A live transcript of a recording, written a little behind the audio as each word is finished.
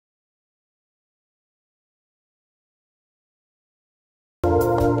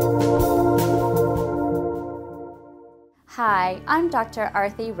Hi, I'm Dr.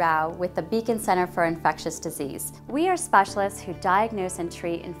 Arthi Rao with the Beacon Center for Infectious Disease. We are specialists who diagnose and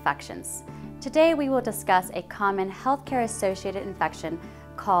treat infections. Today we will discuss a common healthcare-associated infection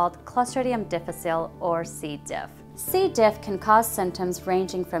called Clostridium difficile, or C. diff. C. diff can cause symptoms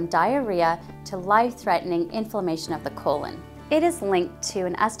ranging from diarrhea to life-threatening inflammation of the colon. It is linked to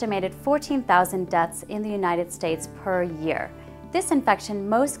an estimated 14,000 deaths in the United States per year. This infection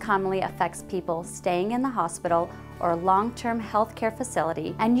most commonly affects people staying in the hospital or long-term healthcare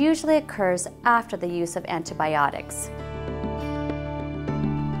facility and usually occurs after the use of antibiotics.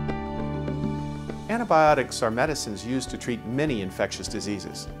 Antibiotics are medicines used to treat many infectious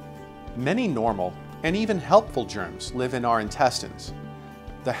diseases. Many normal and even helpful germs live in our intestines.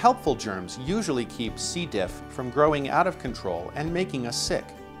 The helpful germs usually keep C. diff from growing out of control and making us sick.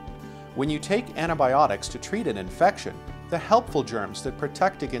 When you take antibiotics to treat an infection, the helpful germs that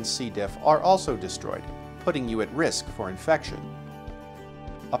protect against C. diff are also destroyed, putting you at risk for infection.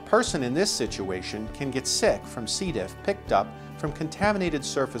 A person in this situation can get sick from C. diff picked up from contaminated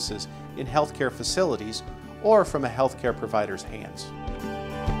surfaces in healthcare facilities or from a healthcare provider's hands.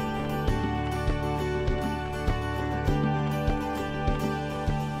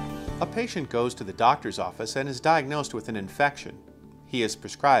 A patient goes to the doctor's office and is diagnosed with an infection. He is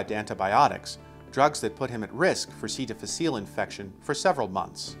prescribed antibiotics, drugs that put him at risk for C. difficile infection for several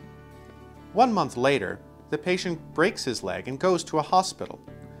months. 1 month later, the patient breaks his leg and goes to a hospital.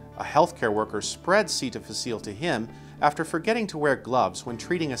 A healthcare worker spreads C. difficile to him after forgetting to wear gloves when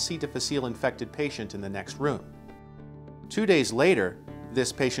treating a C. difficile infected patient in the next room. 2 days later,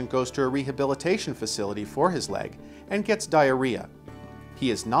 this patient goes to a rehabilitation facility for his leg and gets diarrhea. He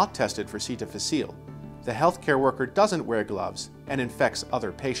is not tested for C. difficile. The healthcare worker doesn't wear gloves and infects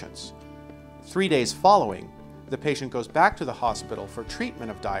other patients. 3 days following, the patient goes back to the hospital for treatment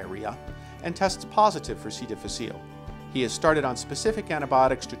of diarrhea and tests positive for C. difficile. He is started on specific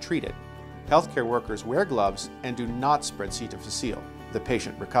antibiotics to treat it. Healthcare workers wear gloves and do not spread C. difficile. The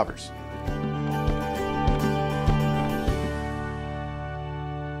patient recovers.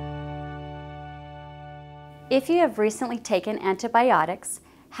 If you have recently taken antibiotics,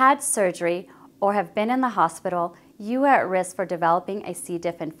 had surgery, or have been in the hospital, you are at risk for developing a C.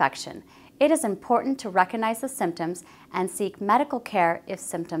 diff infection. It is important to recognize the symptoms and seek medical care if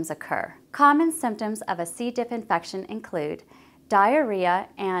symptoms occur. Common symptoms of a C. diff infection include diarrhea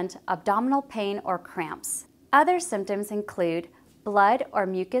and abdominal pain or cramps. Other symptoms include blood or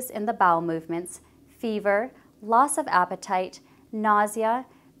mucus in the bowel movements, fever, loss of appetite, nausea,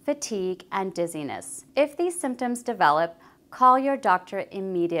 fatigue, and dizziness. If these symptoms develop, call your doctor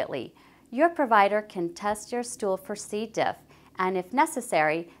immediately. Your provider can test your stool for C. diff and, if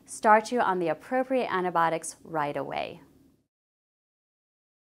necessary, start you on the appropriate antibiotics right away.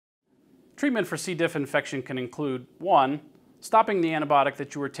 Treatment for C. diff infection can include 1. Stopping the antibiotic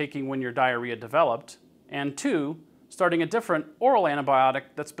that you were taking when your diarrhea developed, and 2. Starting a different oral antibiotic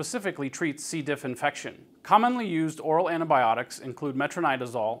that specifically treats C. diff infection. Commonly used oral antibiotics include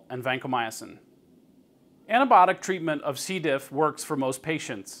metronidazole and vancomycin. Antibiotic treatment of C. diff works for most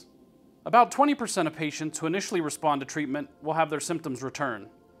patients. About 20% of patients who initially respond to treatment will have their symptoms return.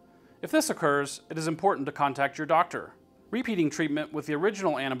 If this occurs, it is important to contact your doctor. Repeating treatment with the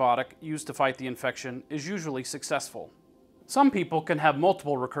original antibiotic used to fight the infection is usually successful. Some people can have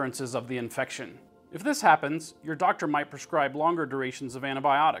multiple recurrences of the infection. If this happens, your doctor might prescribe longer durations of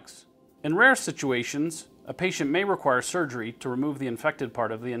antibiotics. In rare situations, a patient may require surgery to remove the infected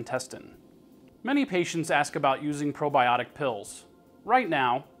part of the intestine. Many patients ask about using probiotic pills. Right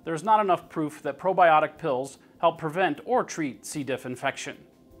now, there's not enough proof that probiotic pills help prevent or treat C. diff infection.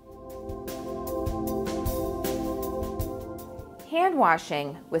 Hand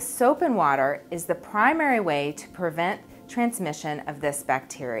washing with soap and water is the primary way to prevent transmission of this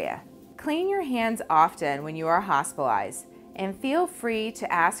bacteria. Clean your hands often when you are hospitalized, and feel free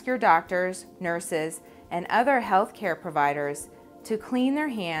to ask your doctors, nurses, and other healthcare providers to clean their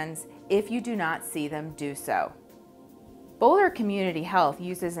hands if you do not see them do so. Boulder Community Health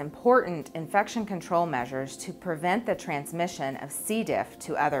uses important infection control measures to prevent the transmission of C. diff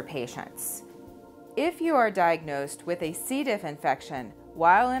to other patients. If you are diagnosed with a C. diff infection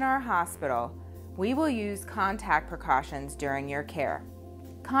while in our hospital, we will use contact precautions during your care.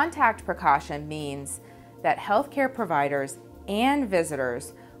 Contact precaution means that healthcare providers and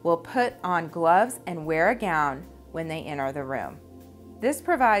visitors will put on gloves and wear a gown when they enter the room. This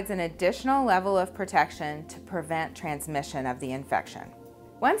provides an additional level of protection to prevent transmission of the infection.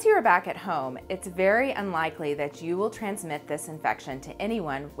 Once you are back at home, it's very unlikely that you will transmit this infection to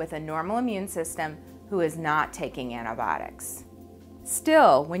anyone with a normal immune system who is not taking antibiotics.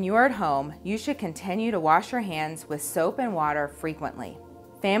 Still, when you are at home, you should continue to wash your hands with soap and water frequently.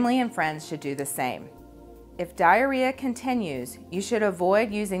 Family and friends should do the same. If diarrhea continues, you should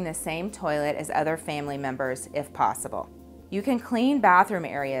avoid using the same toilet as other family members if possible. You can clean bathroom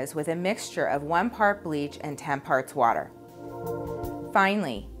areas with a mixture of 1 part bleach and 10 parts water.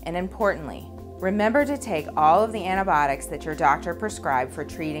 Finally, and importantly, remember to take all of the antibiotics that your doctor prescribed for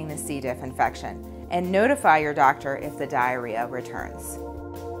treating the C. diff infection and notify your doctor if the diarrhea returns.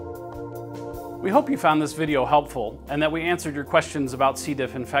 We hope you found this video helpful and that we answered your questions about C.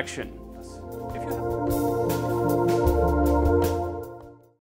 diff infection. If you